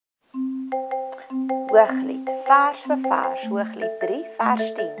Hooglied, vers vir vers, Hooglied 3,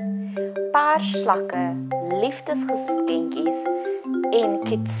 vers 10. Paar slakke, liefdesgeskenkies en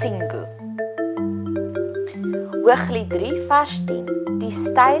kitsungi. Hooglied 3, vers 10. Die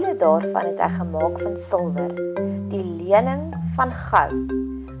steile daarvan het hy gemaak van silwer, die leuning van goud,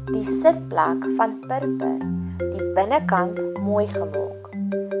 die sitplek van purper, die binnekant mooi gemaak,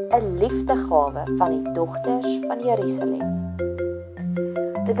 'n liefdegawe van die dogters van Jerusalem.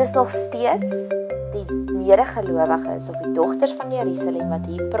 Dit is nog steeds die medegelowiges of die dogters van Jerusalem wat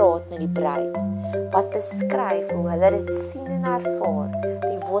hier praat met die bruid, wat beskryf hoe hulle dit sien en ervaar,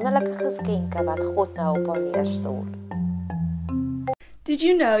 die wonderlike geskenke wat God nou op haar neerstort. Did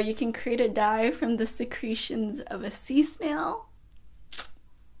you know you can create a dye from the secretions of a sea snail?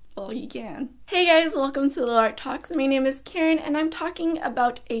 Well, you can. Hey guys, welcome to the Art Talks. My name is Karen and I'm talking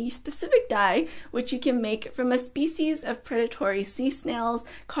about a specific dye which you can make from a species of predatory sea snails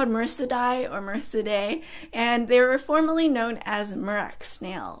called Myrsidae or Myrsidae, and they were formerly known as murex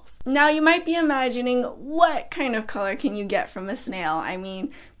snails. Now you might be imagining, what kind of color can you get from a snail? I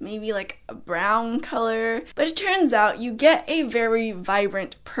mean, maybe like a brown color, but it turns out you get a very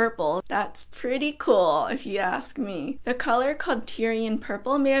vibrant purple. That's pretty cool if you ask me. The color called Tyrian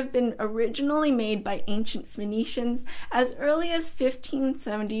purple may have been originally made by ancient Phoenicians as early as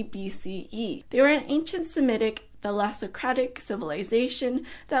 1570 BCE. They were an ancient Semitic thalassocratic civilization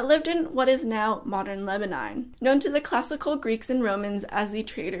that lived in what is now modern Lebanon. Known to the classical Greeks and Romans as the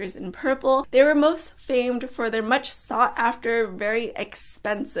traders in purple, they were most famed for their much sought-after, very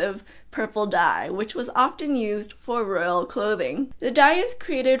expensive purple dye, which was often used for royal clothing. The dye is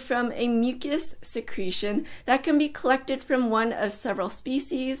created from a mucus secretion that can be collected from one of several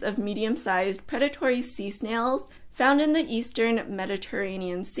species of medium-sized predatory sea snails found in the eastern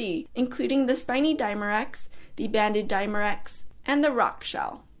Mediterranean Sea, including the spiny dimerex, the banded dimerex, and the rock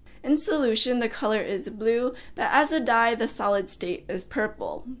shell. In solution, the color is blue, but as a dye, the solid state is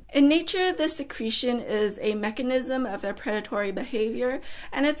purple. In nature, this secretion is a mechanism of their predatory behavior,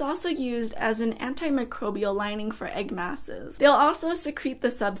 and it's also used as an antimicrobial lining for egg masses. They'll also secrete the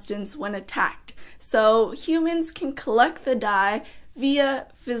substance when attacked, so humans can collect the dye via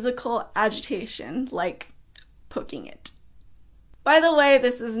physical agitation, like poking it. By the way,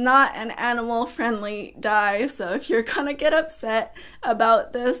 this is not an animal-friendly dye, so if you're gonna get upset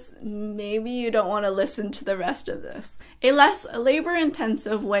about this, maybe you don't want to listen to the rest of this. A less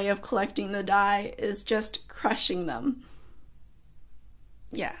labor-intensive way of collecting the dye is just crushing them.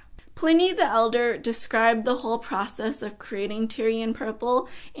 Yeah. Pliny the Elder described the whole process of creating Tyrian purple,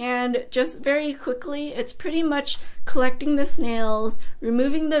 and just very quickly, it's pretty much collecting the snails,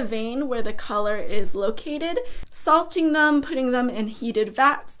 removing the vein where the color is located, salting them, putting them in heated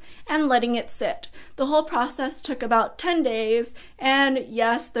vats, and letting it sit. The whole process took about 10 days, and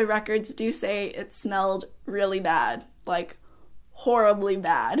yes, the records do say it smelled really bad, like horribly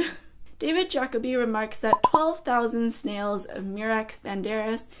bad. David Jacobi remarks that 12,000 snails of Murex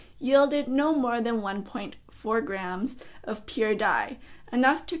banderis yielded no more than 1.4 grams of pure dye,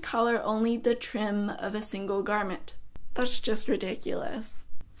 enough to color only the trim of a single garment. That's just ridiculous.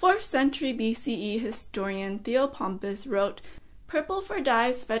 4th century BCE historian Theopompus wrote, "Purple for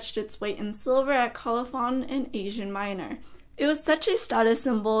dyes fetched its weight in silver at Colophon in Asia Minor. It was such a status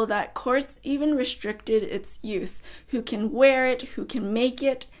symbol that courts even restricted its use, who can wear it, who can make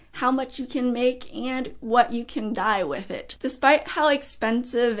it, how much you can make, and what you can dye with it." Despite how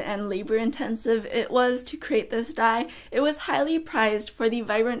expensive and labor-intensive it was to create this dye, it was highly prized for the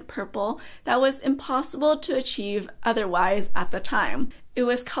vibrant purple that was impossible to achieve otherwise at the time. It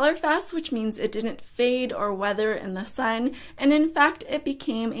was color-fast, which means it didn't fade or weather in the sun, and in fact it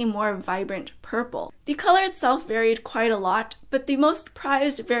became a more vibrant purple. The color itself varied quite a lot, but the most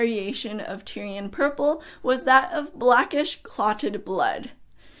prized variation of Tyrian purple was that of blackish clotted blood.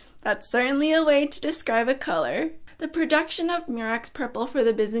 That's certainly a way to describe a color. The production of Murex purple for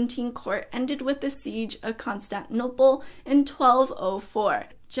the Byzantine court ended with the siege of Constantinople in 1204.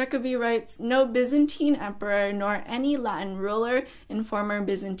 Jacobi writes, "No Byzantine emperor nor any Latin ruler in former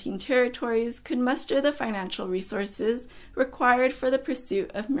Byzantine territories could muster the financial resources required for the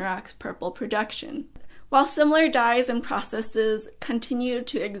pursuit of Murex purple production." While similar dyes and processes continued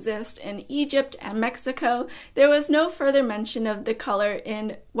to exist in Egypt and Mexico, there was no further mention of the color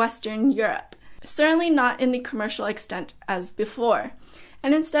in Western Europe, certainly not in the commercial extent as before,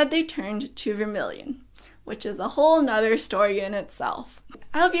 and instead they turned to vermilion, which is a whole nother story in itself.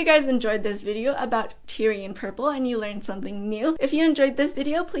 I hope you guys enjoyed this video about Tyrian purple and you learned something new. If you enjoyed this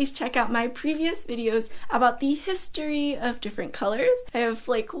video, please check out my previous videos about the history of different colors. I have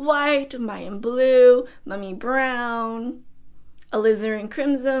flake white, Mayan blue, mummy brown, alizarin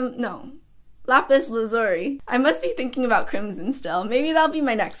crimson, lapis lazuli. I must be thinking about crimson still. Maybe that'll be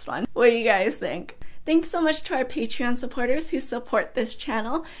my next one. What do you guys think? Thanks so much to our Patreon supporters who support this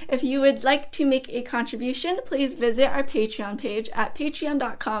channel. If you would like to make a contribution, please visit our Patreon page at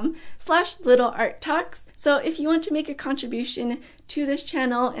patreon.com/littlearttalks. So if you want to make a contribution to this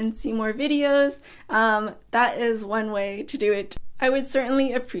channel and see more videos, that is one way to do it. I would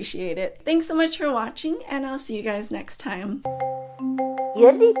certainly appreciate it. Thanks so much for watching, and I'll see you guys next time.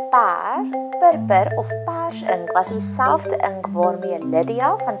 Hierdie purper of pers ink was dieselfde ink waarmee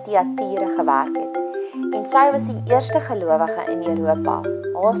Lydia van Thiatire gewerk het. En sy was die eerste gelowige in Europa.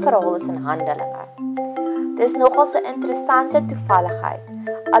 Haar verhaal is in Handelinge. Dis nogal 'n interessante toevalligheid.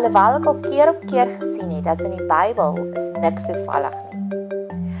 Alhoewel ek al keer op keer gesien het dat in die Bybel is niks toevallig nie.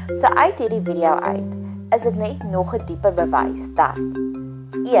 So uit hierdie video uit, is dit net nog 'n dieper bewys dat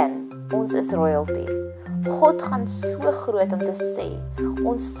 1. Ons is royalty. God gaan so groot om te sê,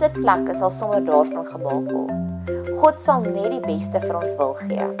 ons sitplek sal sommer daarvan gemaak word. God sal net die beste vir ons wil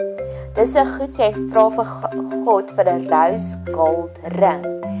gee. Dis so goed jy vra vir God vir 'n rose gold ring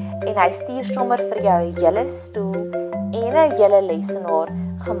en hy stuur sommer vir jou 'n hele stoel en 'n hele lesenaar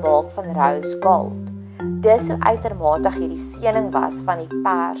gemaak van rose gold. Dis hoe uitermate hierdie seëning was van die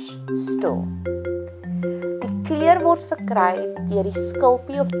pers stoel. Die kleur word verkry deur die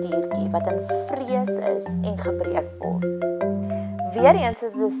skulpie of diertjie wat in vrees is en gebreek word. Weereens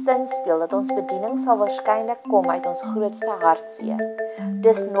het dit 'n sin speel dat ons bediening sal waarskynlik kom uit ons grootste hartseer.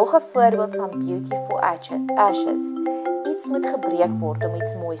 Dis nog 'n voorbeeld van beautiful ashes. Iets moet gebreek word om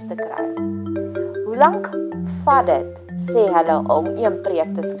iets moois te kry. Hoe lank vat dit, sê hulle, om 'n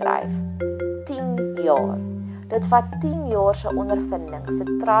preek te skryf? 10 jaar. Dit vat 10 jaar se ondervinding, se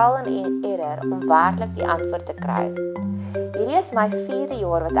trial and error om werklik die antwoord te kry. Hierdie is my 4de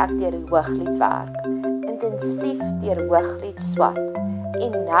jaar wat ek deur Hooglied werk, intensief deur Hooglied swat,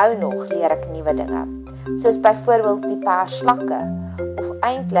 en nou nog leer ek nuwe dinge, soos byvoorbeeld die perslakke, of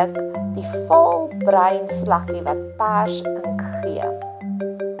eintlik die volbrein slakkie wat pers ink gee.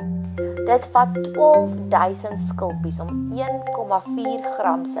 Dit vat 12.000 skulpies om 1,4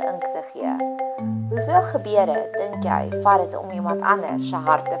 gram se ink te gee. Hoeveel gebeure, dink jy, vat dit om iemand anders se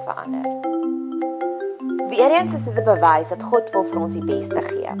hart te verander? Weereens is dit 'n bewys dat God wil vir ons die beste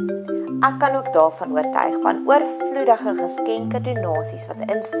gee. Ek kan ook daarvan oortuig van oorvloedige geskenke donasies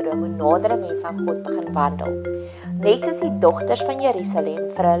wat instroom hoe nader mense aan God begin wandel. Net soos die dogters van Jerusalem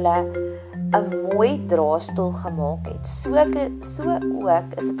vir hulle 'n mooi draadstoel gemaak het, so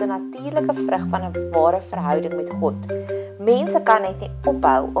ook is dit 'n natuurlike vrug van 'n ware verhouding met God. Mense kan net nie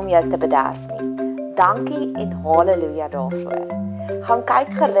ophou om jou te bederf nie. Dankie en haleluja daarvoor. Gaan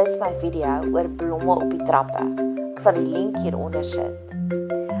kyk gerus my video oor blomme op die trappe. Ek sal die link hieronder sit.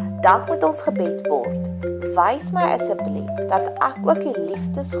 Dan moet ons gebed word. Wys my asseblief dat ek ook die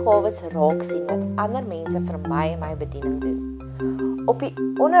liefdesgawes raak sien wat ander mense vir my en my bediening doen. Op die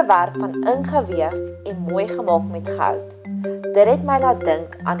onderwerp van ingeweef en mooi gemaak met goud. Dit het my laat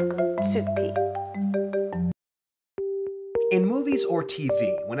dink aan kitsungi. In movies or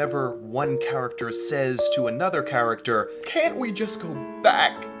TV, whenever one character says to another character, "Can't we just go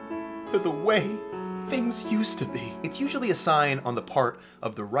back to the way things used to be?" It's usually a sign on the part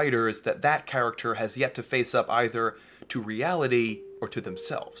of the writers that that character has yet to face up either to reality or to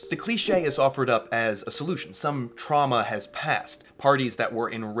themselves. The cliche is offered up as a solution. Some trauma has passed. Parties that were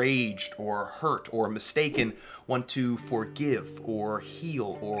enraged or hurt or mistaken want to forgive or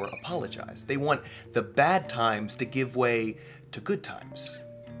heal or apologize. They want the bad times to give way to good times,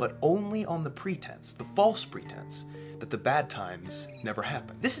 but only on the pretense, the false pretense, that the bad times never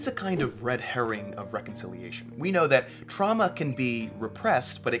happen. This is a kind of red herring of reconciliation. We know that trauma can be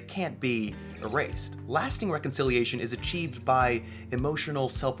repressed, but it can't be erased. Lasting reconciliation is achieved by emotional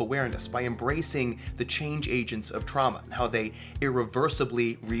self-awareness, by embracing the change agents of trauma and how they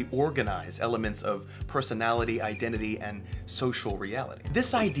irreversibly reorganize elements of personality, identity, and social reality.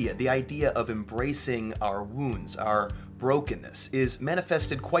 This idea, the idea of embracing our wounds, our brokenness, is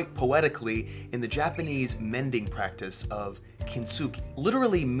manifested quite poetically in the Japanese mending practice of kintsugi,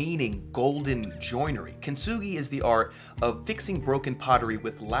 literally meaning golden joinery. Kintsugi is the art of fixing broken pottery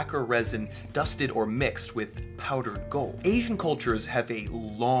with lacquer resin dusted or mixed with powdered gold. Asian cultures have a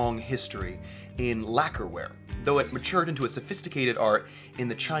long history in lacquerware, though it matured into a sophisticated art in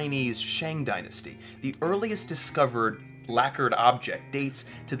the Chinese Shang dynasty. The earliest discovered lacquered object dates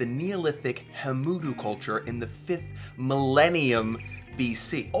to the Neolithic Hamudu culture in the 5th millennium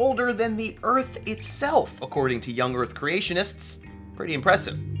BC. Older than the Earth itself, according to young Earth creationists. Pretty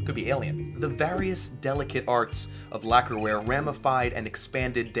impressive. Could be alien. The various delicate arts of lacquerware ramified and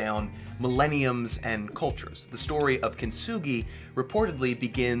expanded down millenniums and cultures. The story of kintsugi reportedly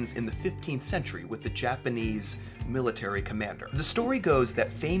begins in the 15th century with the Japanese military commander. The story goes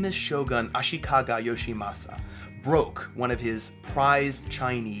that famous shogun Ashikaga Yoshimasa broke one of his prized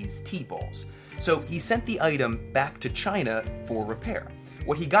Chinese tea bowls. So he sent the item back to China for repair.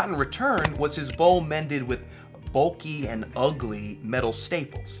 What he got in return was his bowl mended with bulky and ugly metal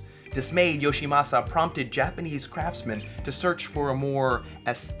staples. Dismayed, Yoshimasa prompted Japanese craftsmen to search for a more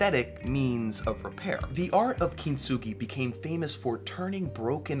aesthetic means of repair. The art of kintsugi became famous for turning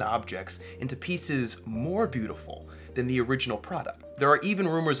broken objects into pieces more beautiful than the original product. There are even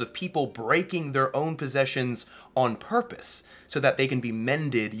rumors of people breaking their own possessions on purpose so that they can be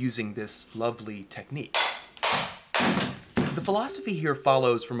mended using this lovely technique. The philosophy here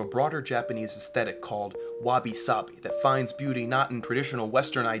follows from a broader Japanese aesthetic called wabi-sabi that finds beauty not in traditional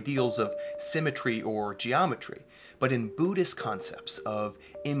Western ideals of symmetry or geometry, but in Buddhist concepts of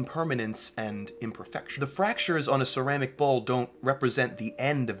impermanence and imperfection. The fractures on a ceramic bowl don't represent the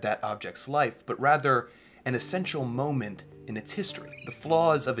end of that object's life, but rather an essential moment in its history. The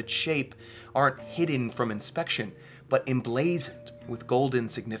flaws of its shape aren't hidden from inspection, but emblazoned with golden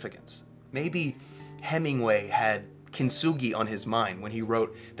significance. Maybe Hemingway had kintsugi on his mind when he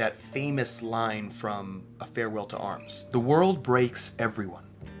wrote that famous line from A Farewell to Arms. The world breaks everyone,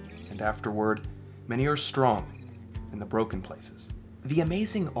 and afterward, many are strong in the broken places. The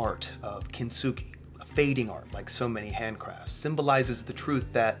amazing art of kintsugi, a fading art like so many handcrafts, symbolizes the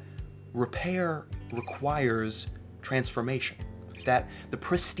truth that repair requires transformation, that the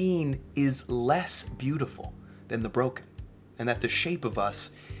pristine is less beautiful than the broken, and that the shape of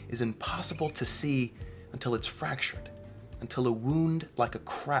us is impossible to see until it's fractured, until a wound like a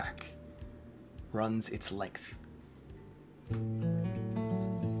crack runs its length.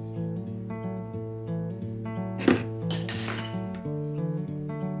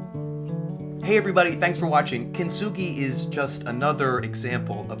 Hey everybody, thanks for watching. Kintsugi is just another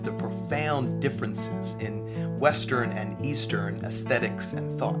example of the profound differences in Western and Eastern aesthetics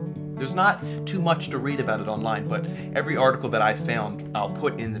and thought. There's not too much to read about it online, but every article that I found I'll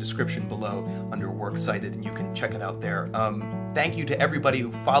put in the description below under Works Cited, and you can check it out there. Thank you to everybody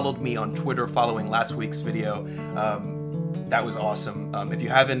who followed me on Twitter following last week's video. That was awesome. If you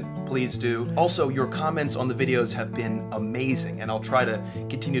haven't, please do. Also, your comments on the videos have been amazing, and I'll try to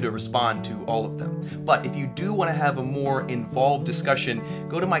continue to respond to all of them. But if you do want to have a more involved discussion,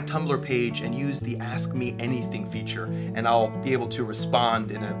 go to my Tumblr page and use the Ask Me Anything feature, and I'll be able to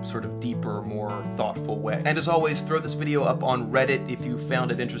respond in a sort of deeper, more thoughtful way. And as always, throw this video up on Reddit if you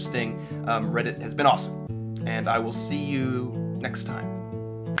found it interesting. Reddit has been awesome. And I will see you next time.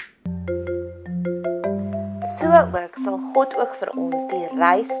 So ook sal God ook vir ons die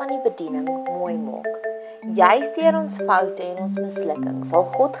reis van die bediening mooi maak. Juist deur ons foute en ons mislukkings sal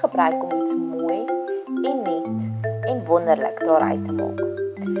God gebruik om iets mooi en nuut en wonderlik daaruit te maak.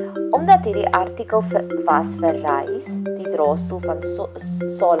 Omdat hierdie artikel was vir reis, die draadstoel van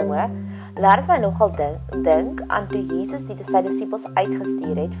Salomo, laat my nogal dink aan toe Jesus sy disippels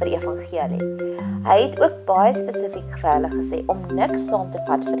uitgestuur het vir evangelie. Hy het ook baie spesifiek vir hulle gesê om niks saam te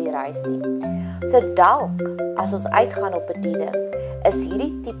vat vir die reis nie. So dalk, as ons uitgaan op bediening, is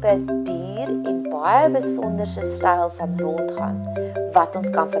hierdie tipe duur en baie besonderse styl van rondgaan wat ons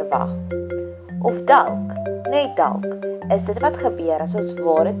kan verwag. Of dalk, net dalk, is dit wat gebeur as ons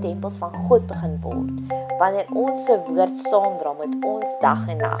ware tempels van God begin word, wanneer ons se woord saamdra met ons dag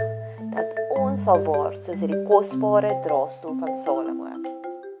en nag, dat ons sal word soos hierdie kosbare draadstoel van Salomo.